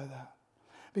encouraged by that.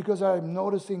 Because I'm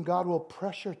noticing God will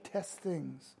pressure test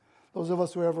things. Those of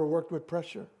us who ever worked with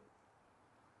pressure.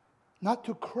 Not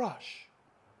to crush,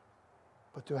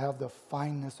 but to have the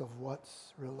fineness of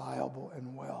what's reliable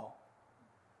and well.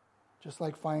 Just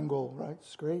like fine gold, right?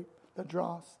 Scrape the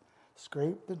dross.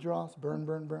 Scrape the dross. Burn,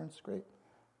 burn, burn, scrape.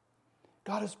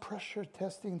 God is pressure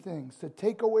testing things to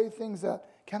take away things that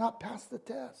cannot pass the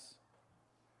test.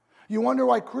 You wonder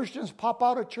why Christians pop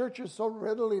out of churches so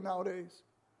readily nowadays.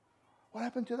 What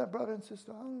happened to that brother and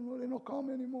sister? I don't know. They don't come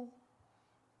anymore.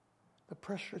 The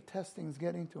pressure testing is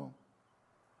getting to them.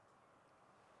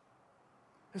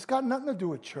 It's got nothing to do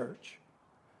with church.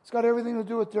 It's got everything to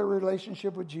do with their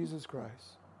relationship with Jesus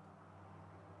Christ.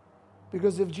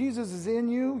 Because if Jesus is in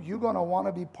you, you're going to want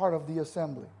to be part of the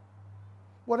assembly.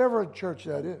 Whatever church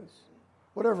that is.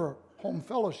 Whatever home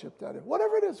fellowship that is.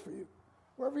 Whatever it is for you.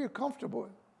 Wherever you're comfortable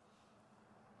in.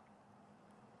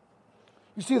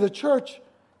 You see, the church,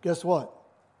 guess what?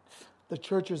 The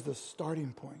church is the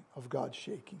starting point of God's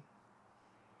shaking.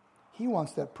 He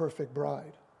wants that perfect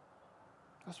bride.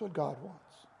 That's what God wants.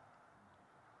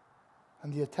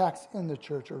 And the attacks in the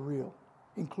church are real,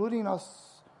 including us.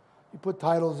 You put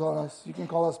titles on us. You can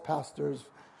call us pastors,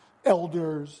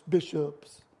 elders,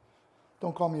 bishops.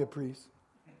 Don't call me a priest.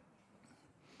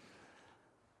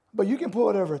 But you can put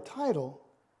whatever title,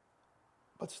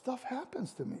 but stuff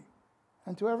happens to me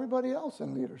and to everybody else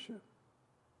in leadership.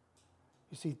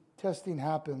 You see, testing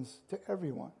happens to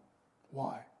everyone.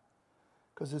 Why?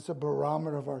 Because it's a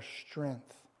barometer of our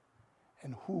strength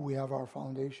and who we have our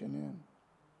foundation in.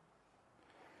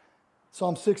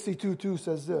 Psalm 62:2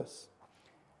 says this,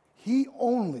 He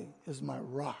only is my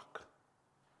rock,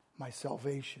 my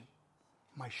salvation,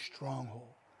 my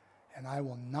stronghold, and I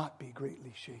will not be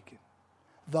greatly shaken.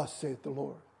 Thus saith the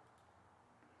Lord.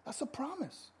 That's a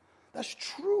promise. That's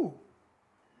true.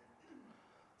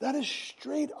 That is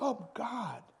straight up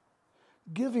God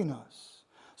giving us.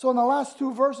 So in the last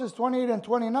 2 verses, 28 and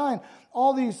 29,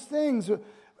 all these things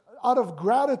out of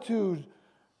gratitude,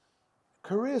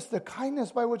 charis, the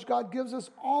kindness by which God gives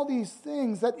us, all these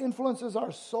things that influences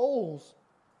our souls.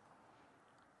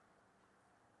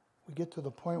 We get to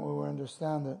the point where we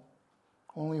understand that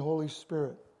only Holy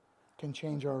Spirit can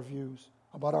change our views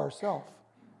about ourselves.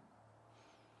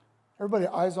 Everybody,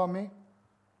 eyes on me.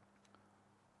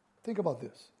 Think about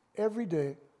this. Every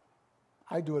day,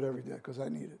 I do it every day because I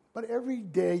need it. But every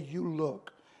day you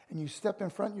look and you step in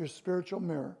front of your spiritual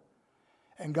mirror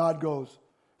and God goes,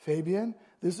 Fabian,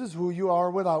 this is who you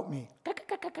are without me.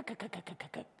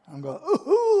 I'm going,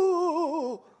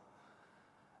 ooh.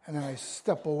 And then I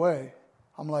step away.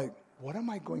 I'm like, what am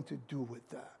I going to do with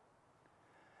that?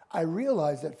 I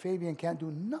realize that Fabian can't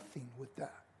do nothing with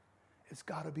that. It's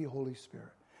got to be Holy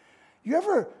Spirit. You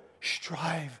ever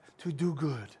strive to do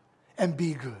good and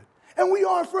be good? And we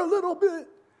are for a little bit.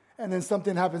 And then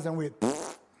something happens and we're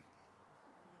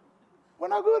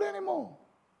not good anymore.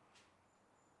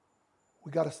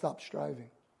 We got to stop striving.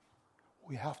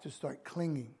 We have to start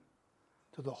clinging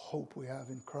to the hope we have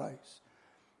in Christ.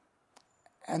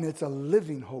 And it's a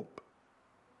living hope.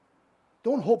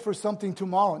 Don't hope for something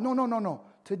tomorrow. No.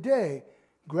 Today,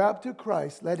 grab to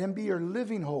Christ, let him be your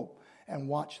living hope, and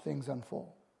watch things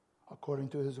unfold according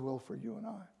to his will for you and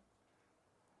I.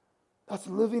 That's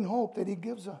living hope that he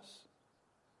gives us.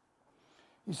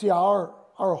 You see, our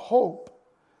hope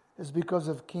is because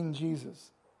of King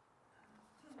Jesus.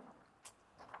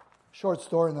 Short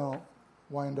story, and then I'll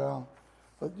wind down.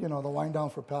 But, the wind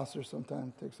down for pastors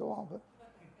sometimes takes a while. But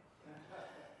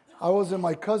I was in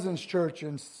my cousin's church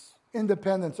in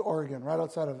Independence, Oregon, right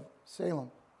outside of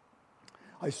Salem.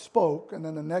 I spoke, and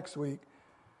then the next week,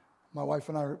 my wife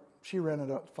and I, she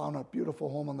found a beautiful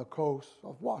home on the coast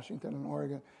of Washington and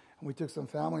Oregon, and we took some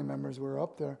family members. We were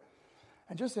up there,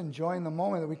 and just enjoying the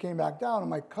moment that we came back down, and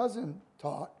my cousin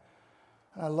taught,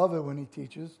 and I love it when he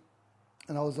teaches,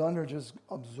 and I was under just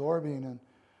absorbing and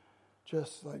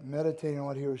just like meditating on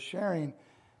what he was sharing,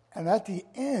 and at the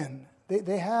end,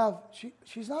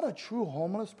 she's not a true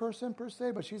homeless person per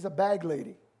se, but she's a bag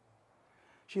lady.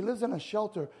 She lives in a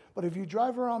shelter, but if you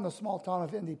drive around the small town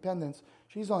of Independence,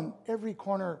 she's on every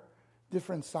corner,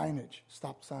 different signage,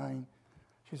 stop sign.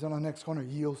 She's on the next corner,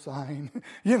 yield sign,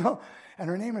 and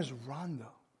her name is Rhonda.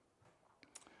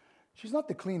 She's not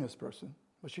the cleanest person,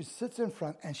 but she sits in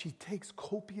front and she takes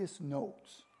copious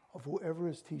notes of whoever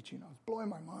is teaching. I was blowing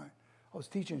my mind. I was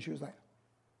teaching, she was like,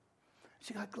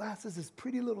 she got glasses, this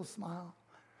pretty little smile,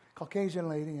 Caucasian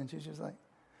lady, and she's just like,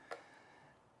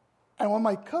 and when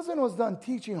my cousin was done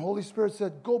teaching, Holy Spirit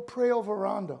said, go pray over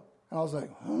Rhonda. And I was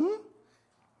like,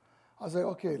 I was like,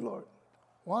 okay, Lord.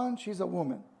 1, she's a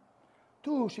woman.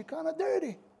 2, she kind of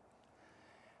dirty.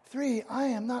 3, I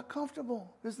am not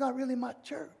comfortable. This is not really my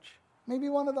church. Maybe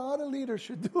one of the other leaders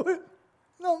should do it,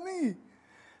 not me.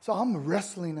 So I'm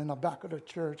wrestling in the back of the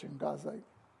church, and God's like,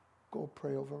 go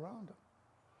pray over Rhonda.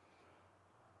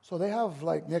 So they have,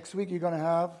 next week you're going to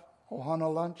have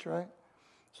Ohana lunch, right?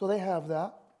 So they have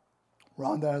that.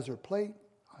 Rhonda has her plate.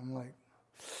 I'm like,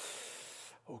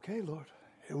 okay, Lord,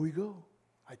 here we go.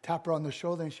 I tap her on the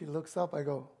shoulder, and she looks up. I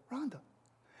go, Rhonda,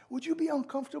 would you be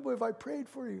uncomfortable if I prayed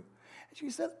for you? And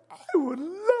she said, I would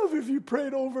love if you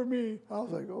prayed over me. I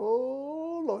was like,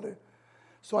 oh, Lord.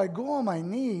 So I go on my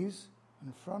knees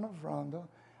in front of Rhonda.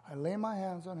 I lay my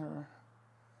hands on her,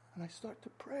 and I start to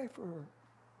pray for her.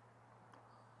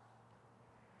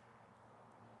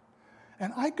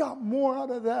 And I got more out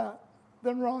of that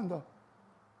than Rhonda.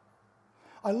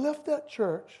 I left that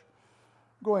church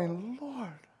going,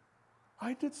 Lord,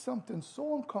 I did something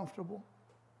so uncomfortable.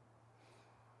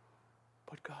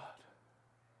 But God,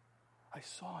 I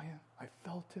saw him, I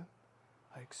felt him,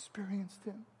 I experienced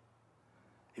him.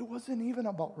 It wasn't even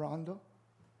about Rhonda.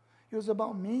 It was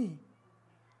about me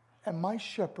and my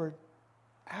shepherd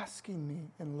asking me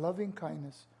in loving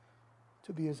kindness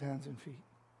to be his hands and feet.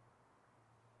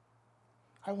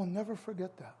 I will never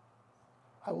forget that.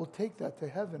 I will take that to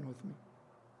heaven with me.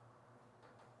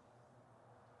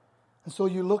 And so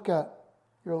you look at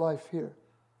your life here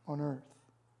on earth.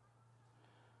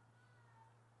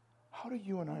 How do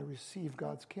you and I receive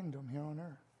God's kingdom here on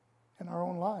earth in our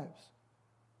own lives?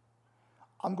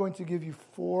 I'm going to give you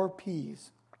 4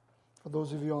 P's for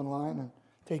those of you online and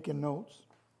taking notes.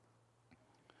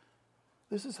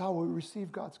 This is how we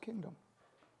receive God's kingdom.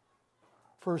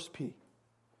 First P,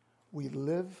 we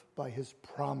live by his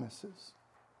promises.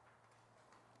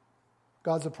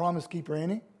 God's a promise keeper,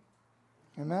 ain't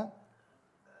he? Amen?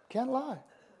 Can't lie.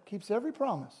 Keeps every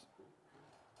promise.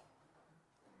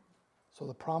 So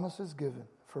the promise is given,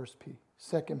 first P.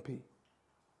 Second P,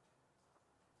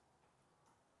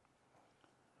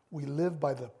 we live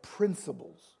by the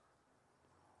principles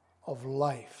of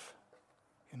life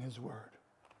in his word.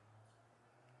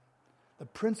 The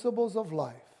principles of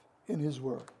life in his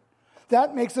word.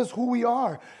 That makes us who we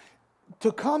are.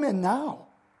 To come in now,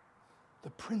 the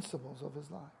principles of his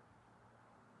life.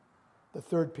 The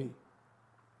third P,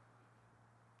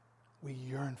 we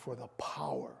yearn for the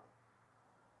power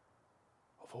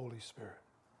of Holy Spirit.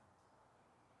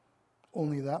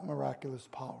 Only that miraculous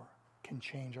power can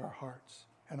change our hearts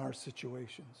and our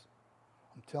situations.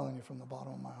 I'm telling you from the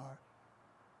bottom of my heart.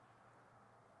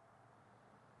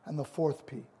 And the fourth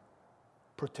P,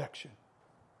 protection.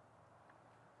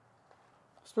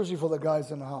 Especially for the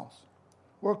guys in the house.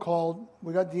 We're called,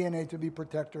 we got DNA to be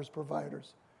protectors,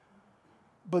 providers.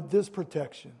 But this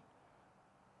protection,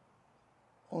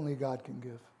 only God can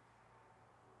give.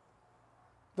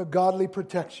 The godly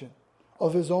protection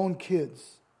of His own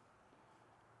kids.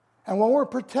 And when we're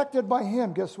protected by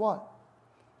Him, guess what?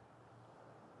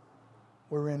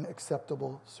 We're in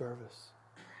acceptable service.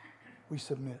 We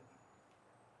submit.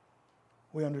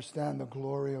 We understand the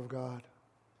glory of God.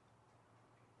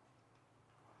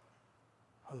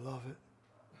 I love it.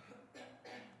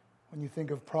 When you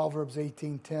think of Proverbs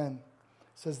 18:10, it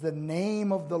says, the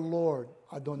name of the Lord,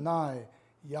 Adonai,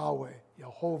 Yahweh,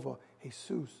 Jehovah,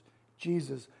 Jesus,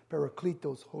 Jesus,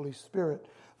 Parakletos, Holy Spirit.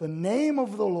 The name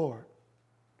of the Lord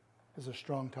is a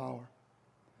strong tower.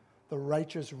 The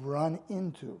righteous run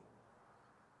into,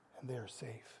 and they are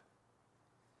safe.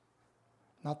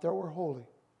 Not that we're holy,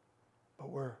 but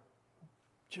we're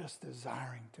just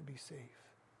desiring to be safe.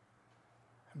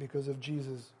 And because of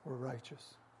Jesus, we're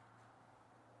righteous.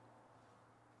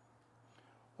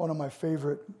 One of my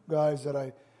favorite guys that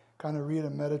I kind of read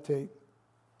and meditate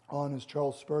on is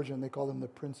Charles Spurgeon. They call him the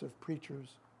Prince of Preachers.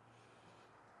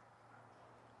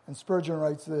 And Spurgeon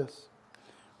writes this: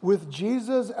 with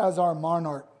Jesus as our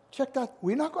monarch, check that,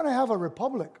 we're not going to have a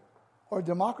republic or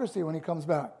democracy when He comes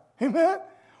back. Amen?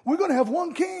 We're going to have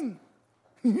one king.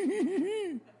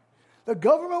 The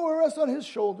government will rest on His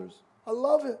shoulders. I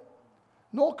love it.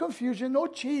 No confusion, no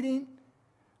cheating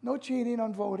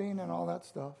on voting and all that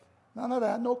stuff. None of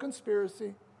that, no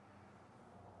conspiracy.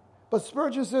 But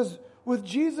Spurgeon says, with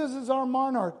Jesus as our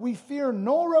monarch, we fear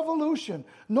no revolution,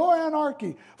 nor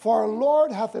anarchy, for our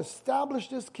Lord hath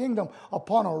established His kingdom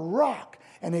upon a rock,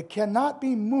 and it cannot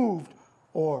be moved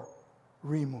or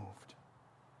removed.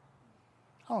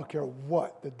 I don't care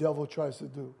what the devil tries to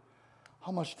do,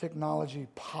 how much technology,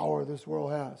 power this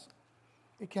world has.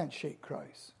 It can't shake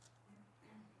Christ.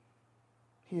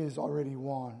 He has already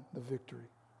won the victory.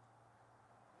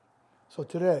 So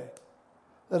today,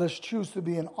 let us choose to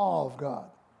be in awe of God.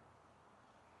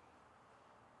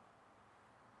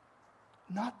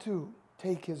 Not to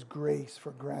take His grace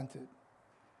for granted.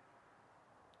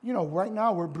 You know, right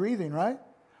now we're breathing, right?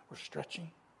 We're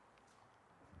stretching.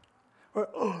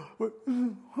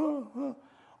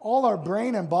 All our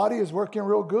brain and body is working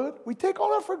real good. We take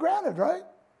all that for granted, right?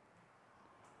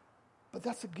 But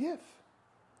that's a gift.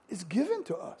 It's given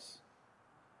to us.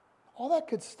 All that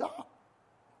could stop.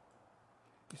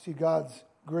 You see, God's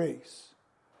grace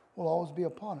will always be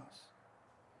upon us.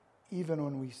 Even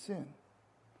when we sin,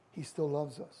 He still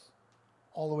loves us.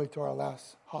 All the way to our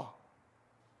last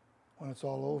when it's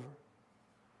all over.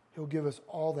 He'll give us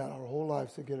all that, our whole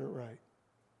lives, to get it right.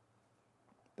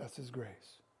 That's His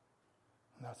grace.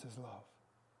 And that's His love.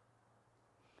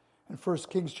 In 1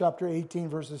 Kings chapter 18,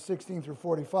 verses 16 through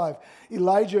 45,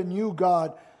 Elijah knew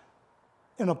God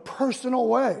in a personal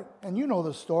way. And you know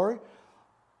the story.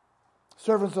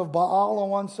 Servants of Baal on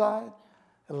one side,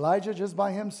 Elijah just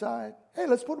by his side. Hey,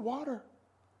 let's put water.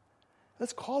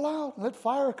 Let's call out and let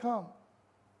fire come.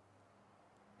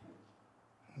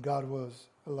 And God was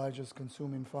Elijah's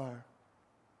consuming fire.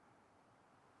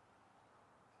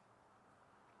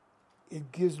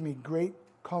 It gives me great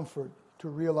comfort to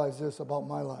realize this about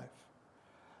my life,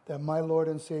 that my Lord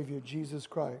and Savior, Jesus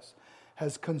Christ,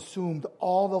 has consumed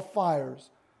all the fires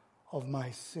of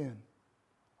my sin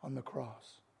on the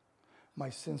cross. My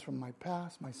sins from my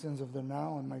past, my sins of the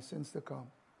now, and my sins to come.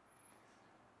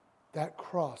 That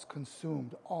cross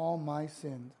consumed all my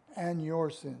sins and your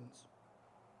sins.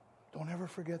 Don't ever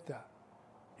forget that.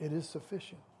 It is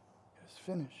sufficient. It is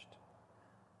finished.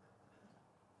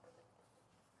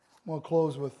 We'll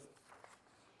close with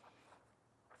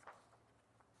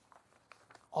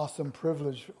awesome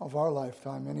privilege of our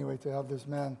lifetime anyway, to have this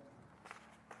man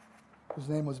whose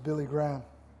name was Billy Graham.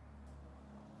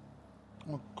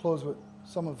 We'll close with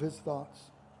some of his thoughts.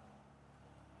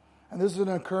 And this is an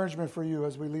encouragement for you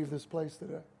as we leave this place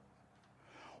today.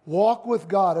 Walk with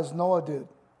God as Noah did.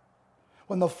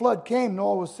 When the flood came,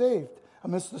 Noah was saved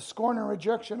amidst the scorn and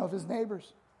rejection of his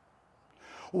neighbors.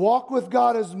 Walk with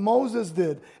God as Moses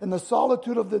did in the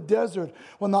solitude of the desert.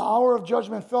 When the hour of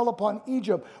judgment fell upon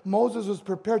Egypt, Moses was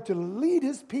prepared to lead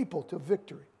his people to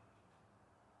victory.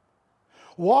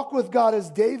 Walk with God as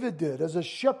David did, as a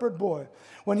shepherd boy.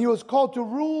 When he was called to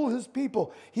rule his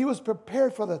people, he was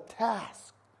prepared for the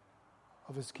task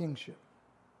of his kingship.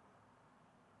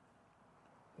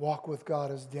 Walk with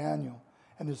God as Daniel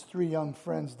and his 3 young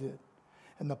friends did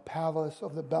in the palace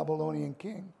of the Babylonian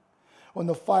king. When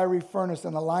the fiery furnace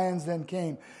and the lions then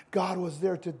came, God was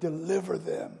there to deliver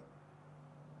them.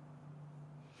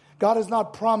 God has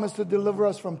not promised to deliver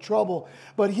us from trouble,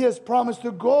 but He has promised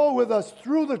to go with us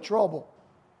through the trouble.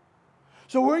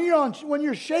 So when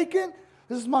you're shaken,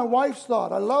 this is my wife's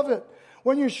thought. I love it.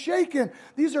 When you're shaken,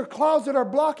 these are clouds that are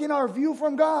blocking our view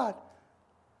from God.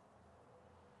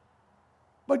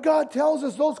 But God tells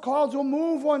us those clouds will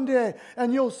move one day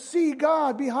and you'll see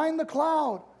God behind the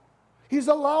cloud. He's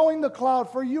allowing the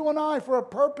cloud for you and I for a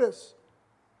purpose.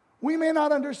 We may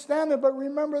not understand it, but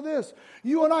remember this.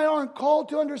 You and I aren't called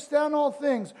to understand all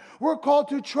things. We're called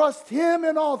to trust Him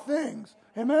in all things.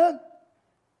 Amen?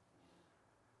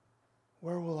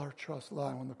 Where will our trust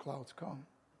lie when the clouds come?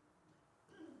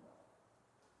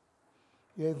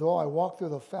 Yea, though I walk through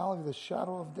the valley of the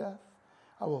shadow of death,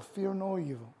 I will fear no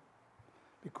evil.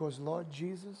 Because, Lord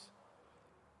Jesus,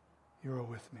 you are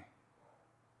with me.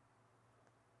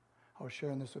 I was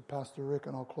sharing this with Pastor Rick,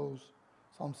 and I'll close.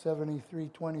 Psalm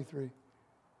 73:23.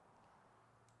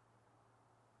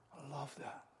 I love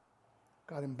that.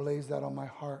 God emblazed that on my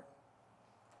heart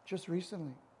just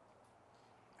recently.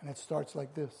 And it starts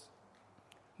like this.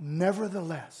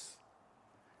 Nevertheless,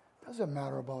 doesn't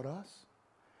matter about us.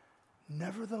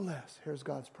 Nevertheless, here's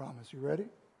God's promise. You ready?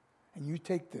 And you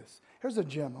take this. Here's a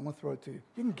gem. I'm going to throw it to you.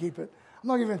 You can keep it. I'm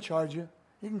not even going to charge you.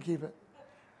 You can keep it.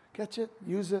 Catch it.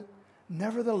 Use it.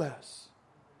 Nevertheless,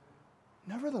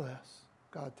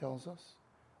 God tells us,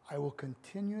 I will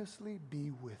continuously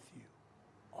be with you.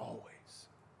 Always.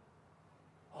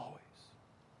 Always.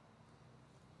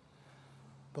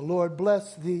 The Lord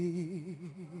bless thee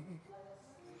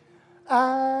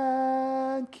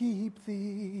and keep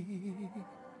thee.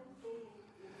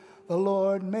 The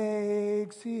Lord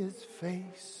makes His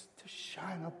face to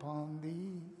shine upon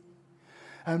thee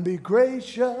and be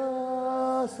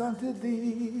gracious unto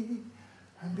thee,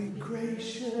 and be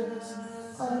gracious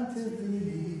unto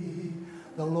thee.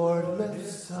 The Lord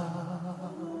lifts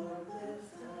up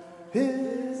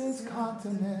His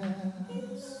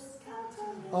countenance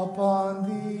upon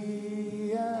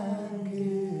thee and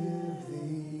give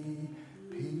thee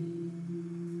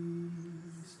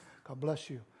peace. God bless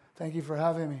you. Thank you for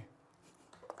having me.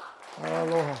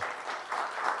 Aloha.